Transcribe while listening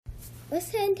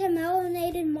Listen to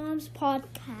Melanated Mom's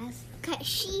podcast because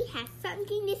she has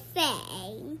something to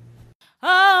say.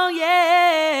 Oh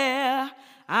yeah,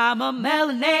 I'm a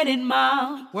melanated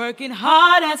mom, working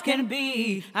hard as can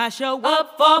be. I show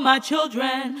up for my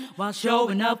children while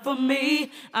showing up for me.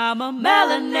 I'm a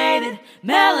melanated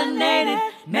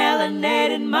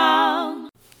mom.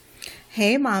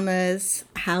 Hey mamas,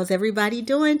 how's everybody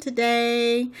doing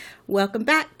today? Welcome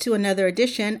back to another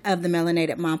edition of the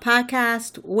Melanated Mom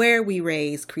Podcast, where we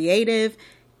raise creative,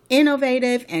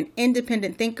 innovative, and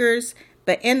independent thinkers.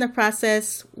 But in the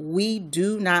process, we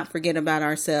do not forget about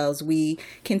ourselves. We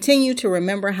continue to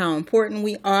remember how important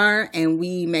we are, and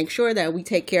we make sure that we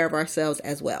take care of ourselves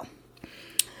as well.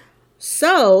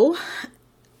 So,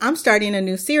 I'm starting a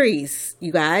new series,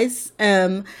 you guys.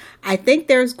 I think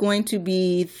there's going to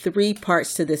be 3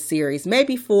 parts to this series,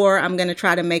 maybe 4. I'm going to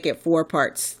try to make it 4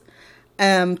 parts.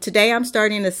 Today, I'm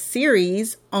starting a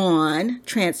series on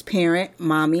transparent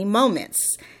mommy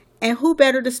moments. And who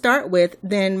better to start with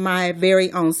than my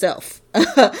very own self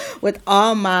with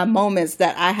all my moments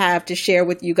that I have to share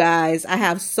with you guys. I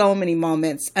have so many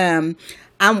moments. I'm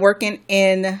working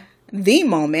in the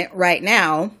moment right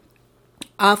now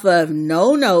off of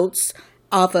no notes,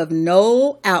 off of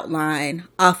no outline,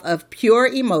 off of pure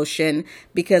emotion,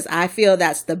 because I feel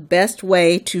that's the best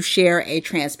way to share a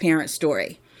transparent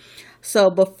story. So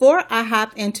before I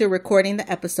hop into recording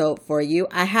the episode for you,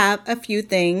 I have a few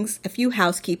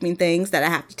housekeeping things that I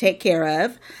have to take care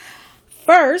of.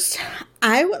 First,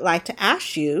 I would like to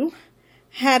ask you,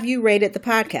 have you rated the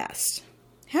podcast?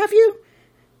 Have you?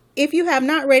 If you have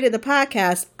not rated the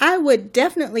podcast, I would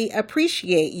definitely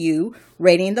appreciate you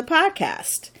rating the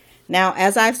podcast. Now,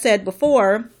 as I've said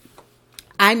before,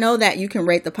 I know that you can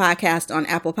rate the podcast on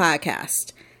Apple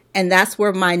Podcast. And that's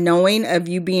where my knowing of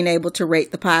you being able to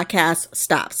rate the podcast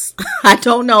stops. I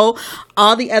don't know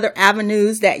all the other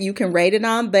avenues that you can rate it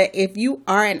on, but if you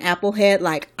are an Apple head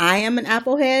like I am an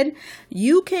Apple head,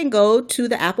 you can go to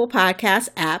the Apple Podcast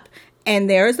app, and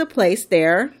there is a place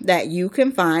there that you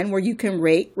can find where you can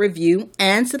rate, review,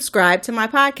 and subscribe to my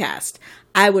podcast.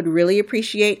 I would really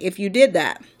appreciate if you did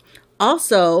that.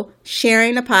 Also,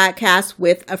 sharing a podcast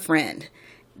with a friend.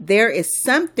 There is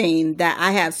something that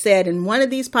I have said in one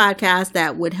of these podcasts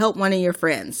that would help one of your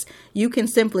friends. You can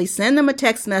simply send them a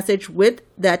text message with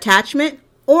the attachment,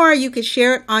 or you could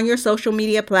share it on your social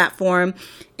media platform.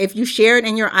 If you share it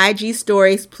in your IG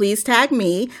stories, please tag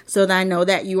me so that I know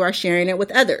that you are sharing it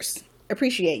with others.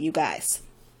 Appreciate you guys.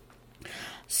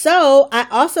 So I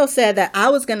also said that I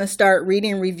was going to start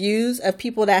reading reviews of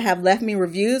people that have left me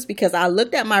reviews, because I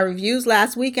looked at my reviews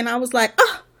last week and I was like,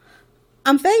 oh,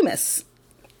 I'm famous.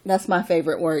 That's my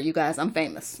favorite word, you guys. I'm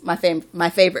famous. My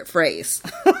favorite phrase.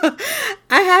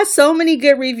 I had so many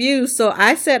good reviews, so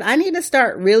I said I need to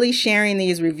start really sharing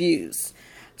these reviews.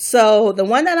 So the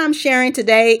one that I'm sharing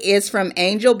today is from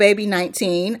Angel Baby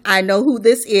 19. I know who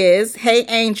this is. Hey,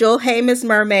 Angel. Hey, Miss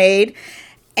Mermaid.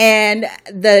 And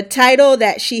the title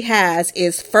that she has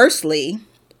is Firstly,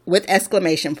 with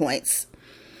exclamation points.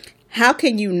 How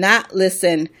can you not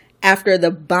listen after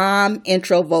the bomb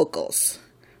intro vocals?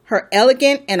 Her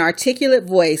elegant and articulate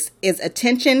voice is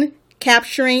attention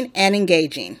capturing and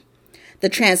engaging. The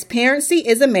transparency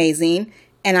is amazing,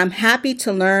 and I'm happy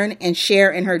to learn and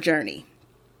share in her journey.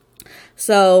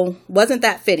 So, wasn't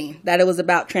that fitting that it was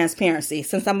about transparency,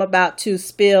 since I'm about to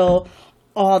spill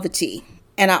all the tea?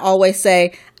 And I always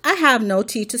say, I have no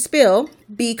tea to spill,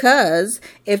 because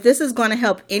if this is going to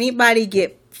help anybody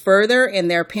get further in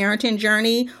their parenting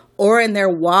journey or in their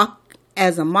walk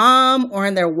as a mom or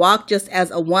in their walk just as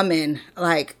a woman,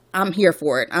 like, I'm here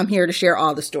for it. I'm here to share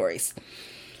all the stories.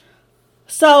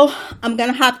 So I'm going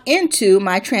to hop into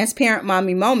my transparent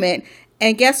mommy moment.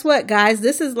 And guess what, guys?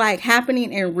 This is like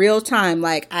happening in real time.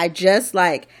 Like, I just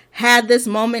had this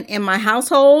moment in my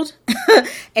household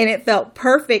and it felt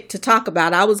perfect to talk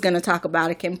about. I was going to talk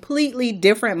about a completely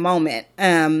different moment.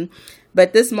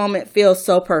 But this moment feels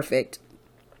so perfect.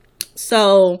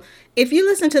 So if you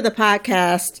listen to the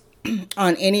podcast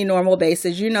on any normal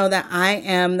basis, you know that I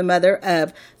am the mother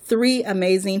of 3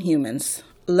 amazing humans.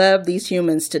 Love these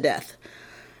humans to death.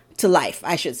 To life,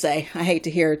 I should say. I hate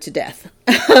to hear to death,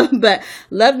 but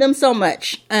love them so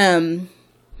much. I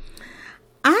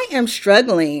am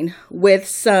struggling with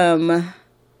some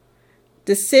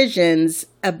decisions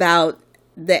about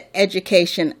the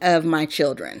education of my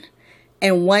children,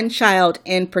 and one child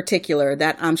in particular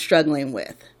that I'm struggling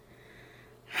with.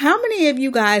 How many of you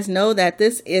guys know that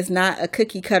this is not a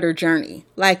cookie cutter journey?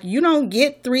 Like, you don't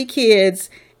get 3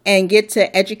 kids and get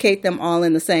to educate them all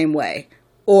in the same way.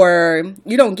 or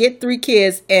you don't get 3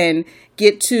 kids and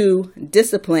get to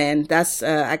discipline. That's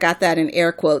I got that in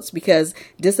air quotes, because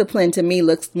discipline to me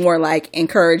looks more like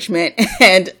encouragement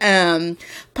and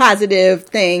positive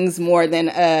things more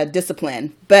than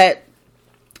discipline. But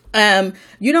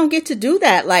you don't get to do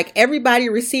that. Like, everybody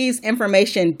receives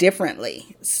information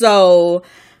differently. So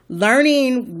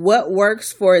learning what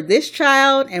works for this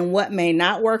child and what may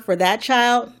not work for that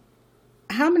child,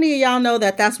 how many of y'all know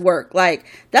that that's work? Like,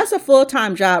 that's a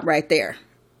full-time job right there.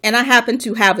 And I happen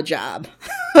to have a job.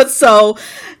 So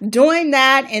doing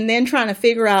that and then trying to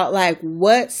figure out like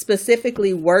what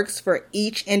specifically works for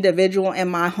each individual in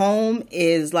my home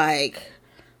is like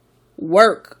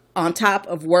work on top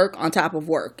of work on top of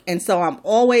work. And so I'm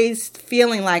always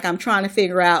feeling like I'm trying to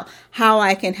figure out how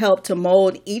I can help to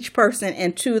mold each person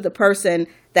into the person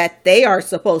that they are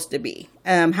supposed to be.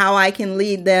 How I can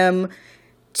lead them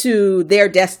to their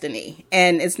destiny.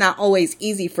 And it's not always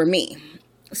easy for me.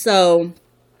 So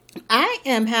I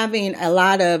am having a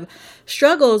lot of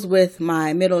struggles with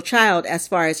my middle child as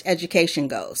far as education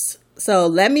goes. So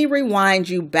let me rewind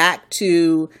you back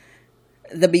to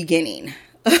the beginning.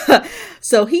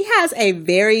 So he has a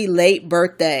very late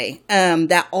birthday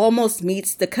that almost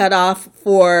meets the cutoff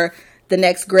for the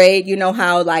next grade. You know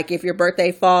how like if your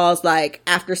birthday falls like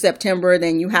after September,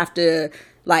 then you have to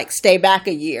like stay back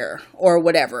a year or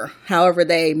whatever, however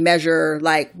they measure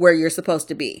like where you're supposed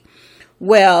to be.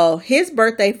 Well, his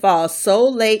birthday falls so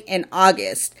late in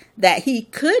August that he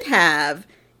could have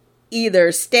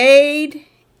either stayed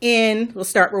in, we'll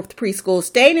start with preschool,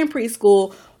 stayed in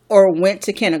preschool or went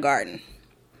to kindergarten.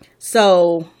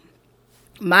 So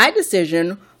my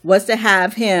decision was to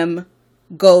have him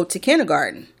go to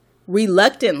kindergarten.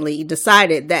 Reluctantly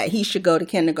decided that he should go to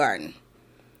kindergarten.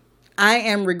 I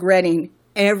am regretting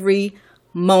every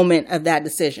moment of that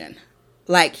decision.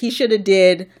 Like, he should have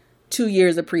did 2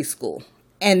 years of preschool,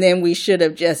 and then we should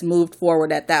have just moved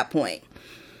forward at that point.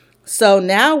 So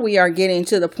now we are getting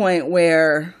to the point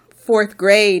where 4th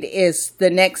grade is the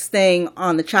next thing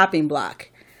on the chopping block.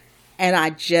 And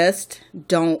I just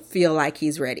don't feel like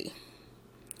he's ready.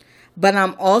 But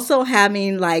I'm also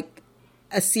having like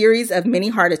a series of mini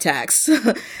heart attacks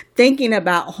thinking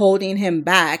about holding him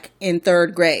back in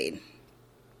 3rd grade.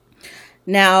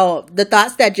 Now, the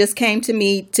thoughts that just came to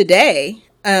me today,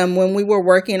 when we were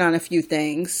working on a few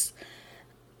things,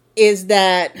 is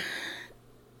that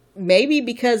maybe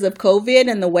because of COVID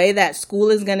and the way that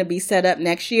school is going to be set up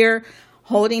next year,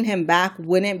 holding him back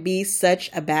wouldn't be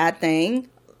such a bad thing.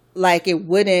 Like, it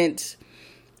wouldn't,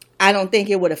 I don't think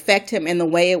it would affect him in the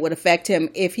way it would affect him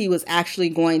if he was actually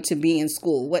going to be in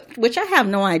school, which I have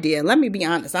no idea. Let me be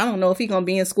honest. I don't know if he's going to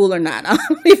be in school or not. I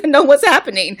don't even know what's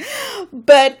happening.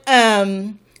 But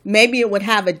maybe it would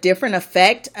have a different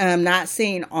effect, not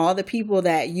seeing all the people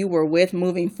that you were with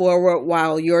moving forward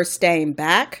while you're staying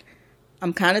back.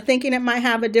 I'm kind of thinking it might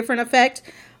have a different effect,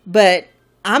 but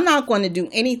I'm not going to do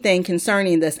anything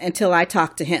concerning this until I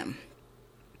talk to him.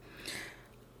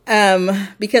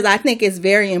 Because I think it's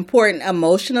very important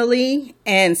emotionally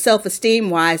and self-esteem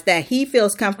wise that he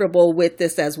feels comfortable with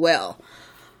this as well.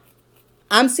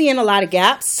 I'm seeing a lot of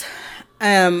gaps,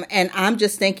 and I'm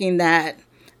just thinking that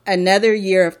another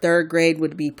year of 3rd grade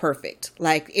would be perfect.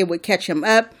 Like, it would catch him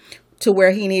up to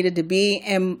where he needed to be.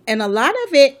 And a lot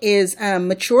of it is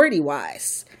maturity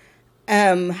wise.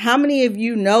 How many of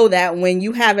you know that when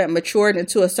you haven't matured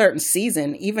into a certain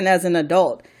season, even as an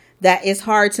adult, that it's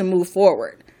hard to move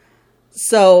forward?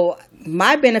 So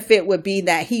my benefit would be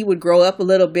that he would grow up a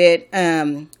little bit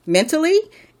mentally,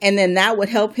 and then that would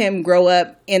help him grow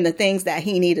up in the things that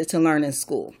he needed to learn in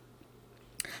school.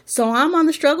 So I'm on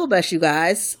the struggle bus, you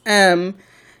guys.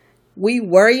 We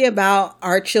worry about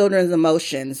our children's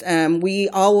emotions. We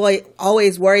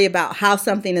always worry about how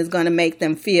something is going to make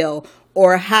them feel,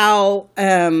 or how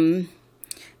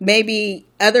maybe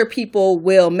other people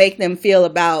will make them feel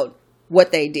about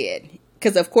what they did.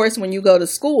 Because, of course, when you go to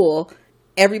school,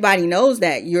 everybody knows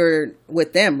that you're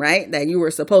with them, right? That you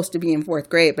were supposed to be in 4th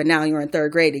grade, but now you're in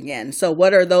 3rd grade again. So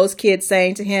what are those kids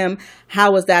saying to him?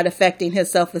 How is that affecting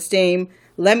his self-esteem?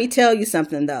 Let me tell you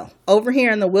something, though. Over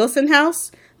here in the Wilson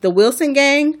house, the Wilson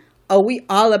gang, we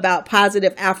all about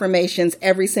positive affirmations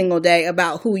every single day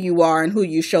about who you are and who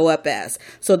you show up as.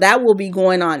 So that will be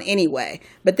going on anyway.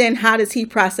 But then how does he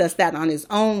process that on his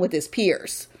own with his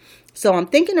peers? So I'm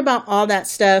thinking about all that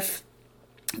stuff,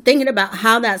 thinking about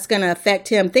how that's going to affect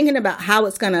him, thinking about how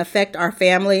it's going to affect our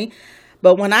family.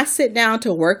 But when I sit down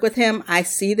to work with him, I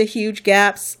see the huge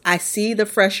gaps. I see the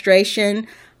frustration.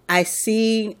 I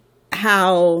see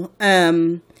how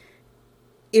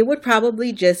it would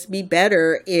probably just be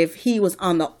better if he was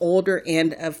on the older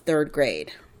end of 3rd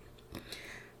grade.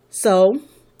 So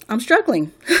I'm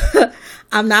struggling.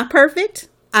 I'm not perfect.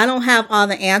 I don't have all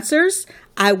the answers.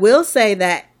 I will say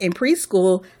that in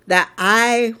preschool that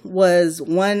I was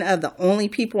one of the only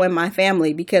people in my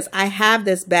family, because I have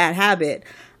this bad habit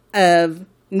of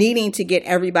needing to get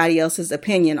everybody else's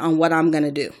opinion on what I'm going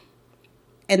to do.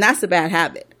 And that's a bad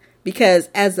habit, because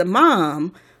as a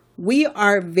mom, we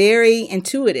are very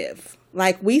intuitive.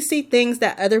 Like, we see things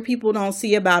that other people don't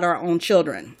see about our own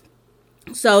children.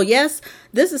 So yes,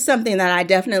 this is something that I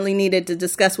definitely needed to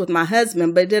discuss with my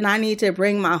husband, but did I need to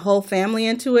bring my whole family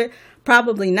into it?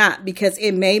 Probably not, because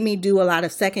it made me do a lot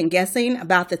of second guessing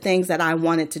about the things that I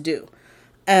wanted to do.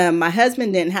 My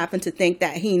husband didn't happen to think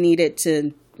that he needed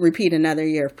to repeat another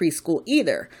year of preschool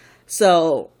either.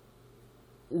 So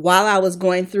while I was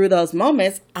going through those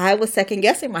moments, I was second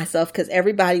guessing myself, because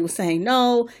everybody was saying,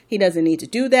 no, he doesn't need to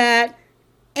do that.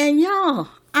 And y'all,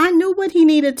 I knew what he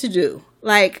needed to do.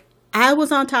 Like, I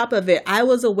was on top of it. I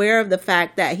was aware of the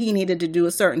fact that he needed to do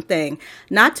a certain thing.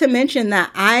 Not to mention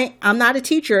that I'm not a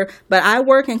teacher, but I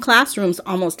work in classrooms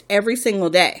almost every single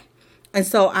day. And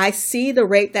so I see the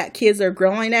rate that kids are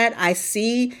growing at. I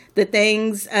see the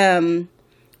things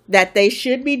that they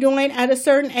should be doing at a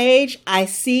certain age. I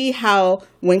see how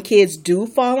when kids do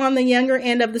fall on the younger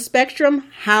end of the spectrum,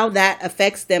 how that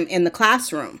affects them in the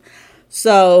classroom.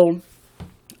 So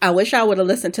I wish I would have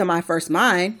listened to my first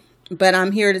mind, but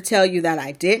I'm here to tell you that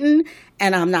I didn't,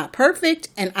 and I'm not perfect,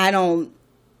 and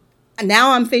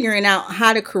now I'm figuring out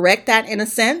how to correct that in a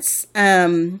sense.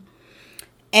 And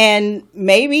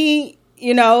maybe,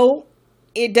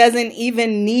 it doesn't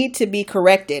even need to be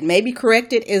corrected. Maybe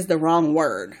corrected is the wrong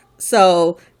word.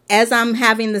 So as I'm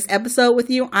having this episode with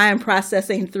you, I am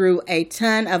processing through a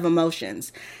ton of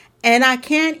emotions, and I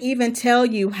can't even tell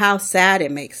you how sad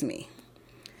it makes me.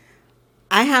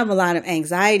 I have a lot of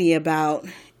anxiety about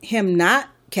him not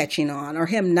catching on, or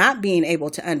him not being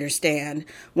able to understand,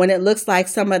 when it looks like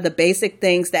some of the basic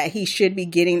things that he should be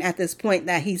getting at this point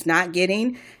that he's not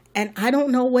getting. And I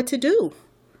don't know what to do.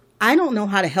 I don't know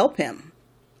how to help him.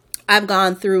 I've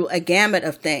gone through a gamut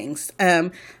of things,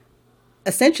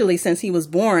 essentially since he was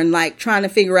born, like trying to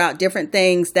figure out different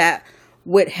things that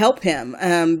would help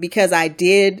him, because I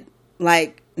did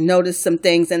notice some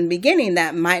things in the beginning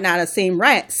that might not have seemed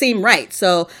right.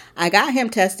 So I got him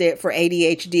tested for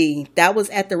ADHD. That was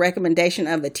at the recommendation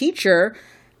of a teacher.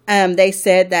 They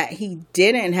said that he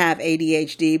didn't have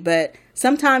ADHD, but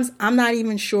sometimes I'm not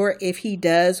even sure if he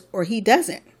does or he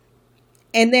doesn't.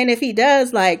 And then if he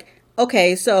does,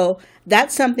 okay, so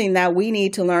that's something that we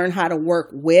need to learn how to work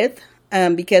with,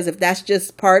 because if that's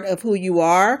just part of who you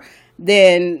are,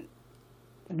 then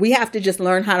we have to just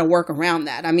learn how to work around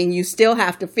that. I mean, you still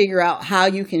have to figure out how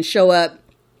you can show up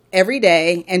every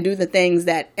day and do the things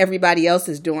that everybody else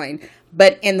is doing,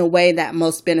 but in the way that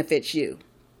most benefits you.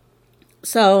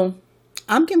 So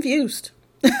I'm confused.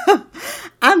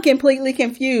 I'm completely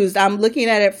confused. I'm looking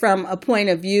at it from a point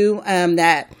of view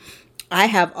that I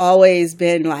have always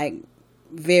been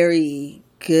very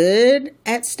good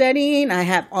at studying. I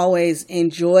have always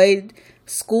enjoyed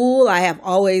school. I have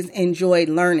always enjoyed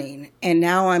learning. And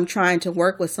now I'm trying to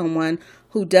work with someone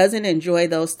who doesn't enjoy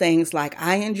those things like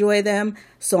I enjoy them.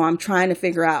 So I'm trying to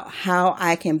figure out how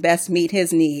I can best meet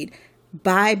his need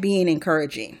by being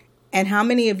encouraging. And how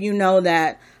many of you know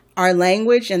that our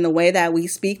language and the way that we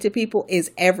speak to people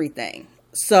is everything?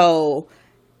 So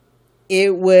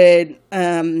it would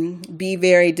be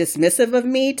very dismissive of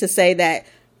me to say that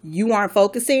you aren't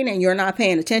focusing and you're not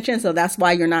paying attention, so that's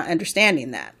why you're not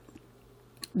understanding that.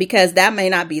 Because that may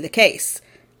not be the case.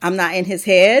 I'm not in his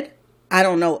head. I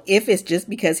don't know if it's just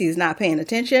because he's not paying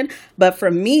attention, but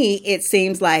for me, it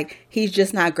seems like he's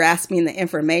just not grasping the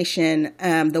information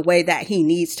the way that he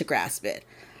needs to grasp it.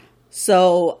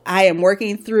 So I am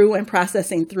working through and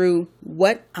processing through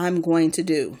what I'm going to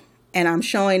do. And I'm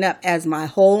showing up as my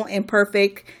whole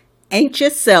imperfect,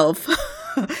 anxious self,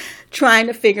 trying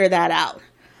to figure that out.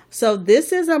 So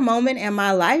this is a moment in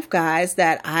my life, guys,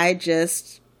 that I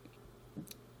just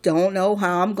don't know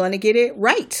how I'm going to get it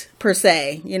right, per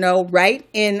se, right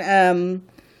in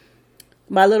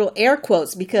my little air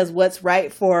quotes, because what's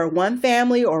right for one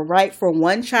family or right for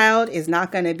one child is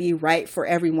not going to be right for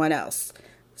everyone else.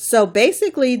 So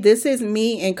basically, this is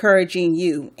me encouraging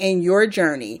you in your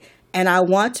journey. And I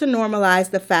want to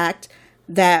normalize the fact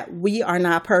that we are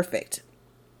not perfect.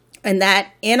 And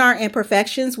that in our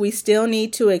imperfections, we still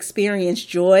need to experience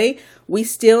joy. We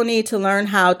still need to learn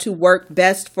how to work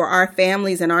best for our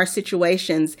families and our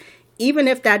situations, even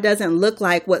if that doesn't look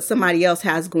like what somebody else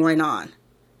has going on.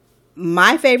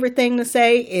 My favorite thing to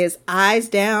say is eyes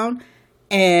down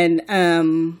and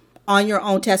on your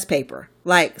own test paper.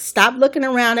 Stop looking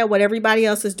around at what everybody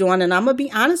else is doing. And I'm going to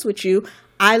be honest with you.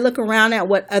 I look around at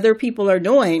what other people are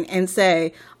doing and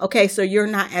say, okay, so you're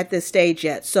not at this stage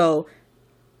yet. So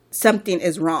something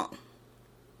is wrong.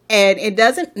 And it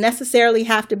doesn't necessarily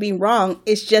have to be wrong.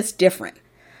 It's just different.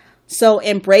 So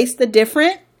embrace the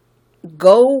different.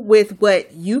 Go with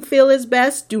what you feel is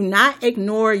best. Do not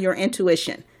ignore your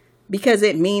intuition because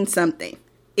it means something.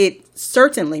 It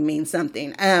certainly means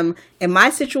something. In my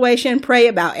situation, pray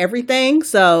about everything.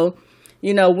 So,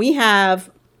 we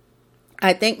have,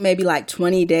 I think maybe like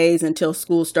 20 days until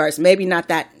school starts. Maybe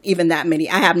not even that many.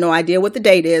 I have no idea what the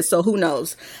date is, so who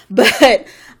knows? But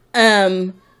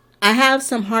I have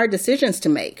some hard decisions to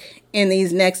make in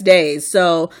these next days.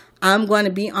 So I'm going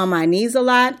to be on my knees a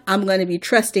lot. I'm going to be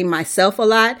trusting myself a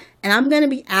lot. And I'm going to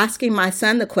be asking my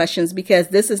son the questions because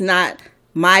this is not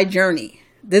my journey.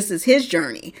 This is his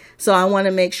journey. So I want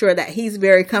to make sure that he's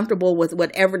very comfortable with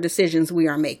whatever decisions we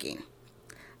are making.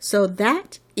 So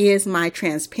that is my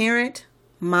transparent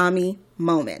mommy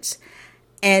moment.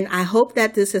 And I hope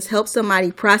that this has helped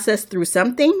somebody process through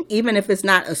something, even if it's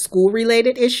not a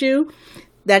school-related issue,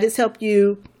 that it's helped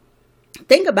you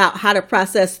think about how to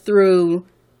process through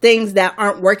things that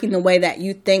aren't working the way that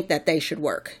you think that they should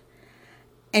work.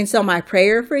 And so my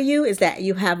prayer for you is that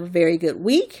you have a very good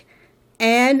week.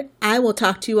 And I will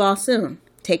talk to you all soon.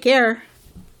 Take care.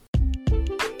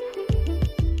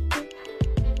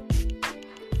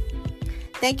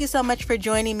 Thank you so much for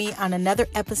joining me on another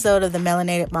episode of the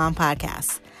Melanated Mom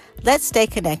Podcast. Let's stay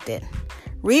connected.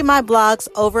 Read my blogs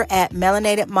over at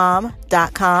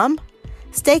melanatedmom.com.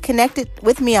 Stay connected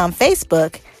with me on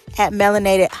Facebook at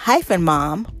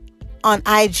melanated-mom, on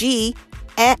IG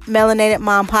at Melanated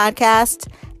Mom Podcast,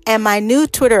 and my new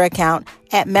Twitter account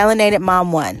at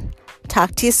melanatedmom1.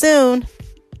 Talk to you soon.